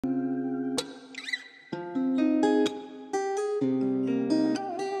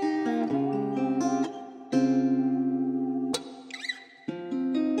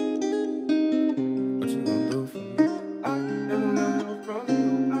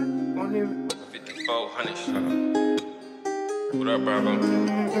5400. What up, Bravo?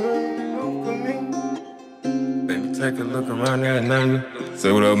 Baby, take a look around there at 90.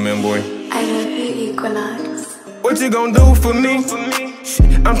 Say what up, Manboy. I love you, Equinox. What you gon' do for me?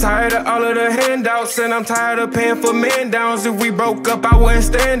 I'm tired of all of the handouts, and I'm tired of paying for man downs. If we broke up, I wouldn't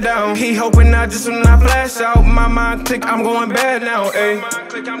stand down. He hoping I just when I flash out, my mind click, I'm going bad now, ayy.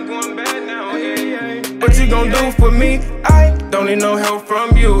 What you gon' do for me? I don't need no help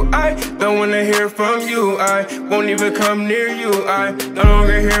from you. I don't wanna hear from you. I won't even come near you. I no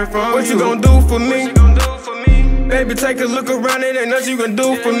longer hear from you. What you gon' do for me? Baby, take a look around, it ain't nothing you can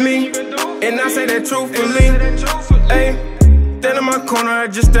do for me. And I say that truthfully. Ayy, stand in my corner, I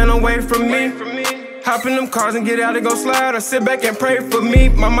just stand away from me. Hop in them cars and get out and go slide, or sit back and pray for me.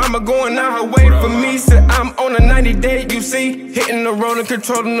 My mama going out her way for me. Said I'm on a 90-day, you see. Hitting the road and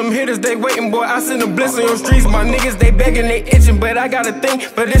controlling them hitters, they waiting, boy. I send a bliss on your streets. My niggas, they begging, they itching, but I gotta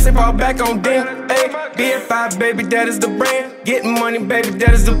think. But this if I back on them. Ayy, BFi, baby, that is the brand. Getting money, baby,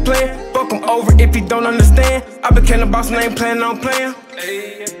 that is the plan. Fuck him over if he don't understand. I became the boss and I ain't planning on playing.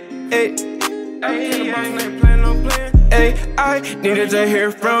 Ayy, Ay, I needed to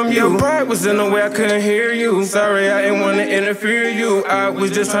hear from you. Your pride was in the way I couldn't hear you. Sorry, I ain't wanna interfere you. I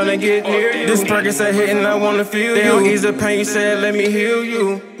was just trying to get near you. This Percocet hitting, I wanna feel you. Don't ease the pain, you said let me heal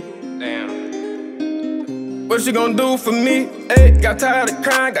you. What you gon' do for me? Ay, got tired of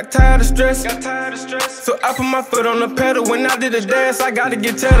crying, got tired of stress. So I put my foot on the pedal. When I did the dance, I gotta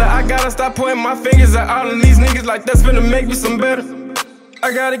get cheddar. I gotta stop pointing my fingers at all of these niggas like that's finna make me some better.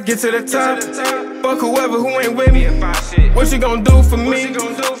 I gotta get to the top. Fuck whoever who ain't with me. What you gon' do for me?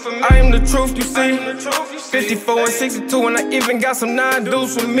 I am the truth, you see. 54 and 62, and I even got some 9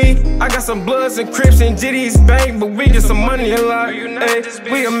 dudes for me. I got some Bloods and Crips and GDs, bang, but we get some money a lot. Ay,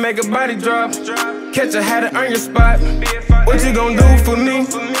 we'll make a body drop. Catch a hat and earn your spot. What you gon' do for me?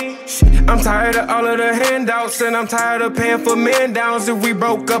 I'm tired of all of the handouts, and I'm tired of paying for man downs. If we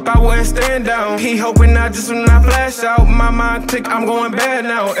broke up, I wouldn't stand down. He hoping I just when I flash out, my mind click, I'm going bad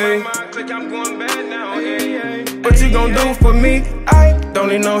now, ayy. What you gon' do for me? I don't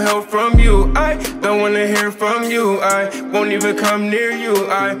need no help from you. I don't wanna hear from you. I won't even come near you.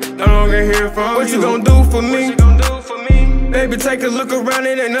 I no longer hear from you. What you gon' do for me? Baby, take a look around,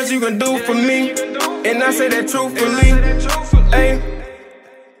 it ain't nothing you can do for me. And I say that truthfully. Ayy.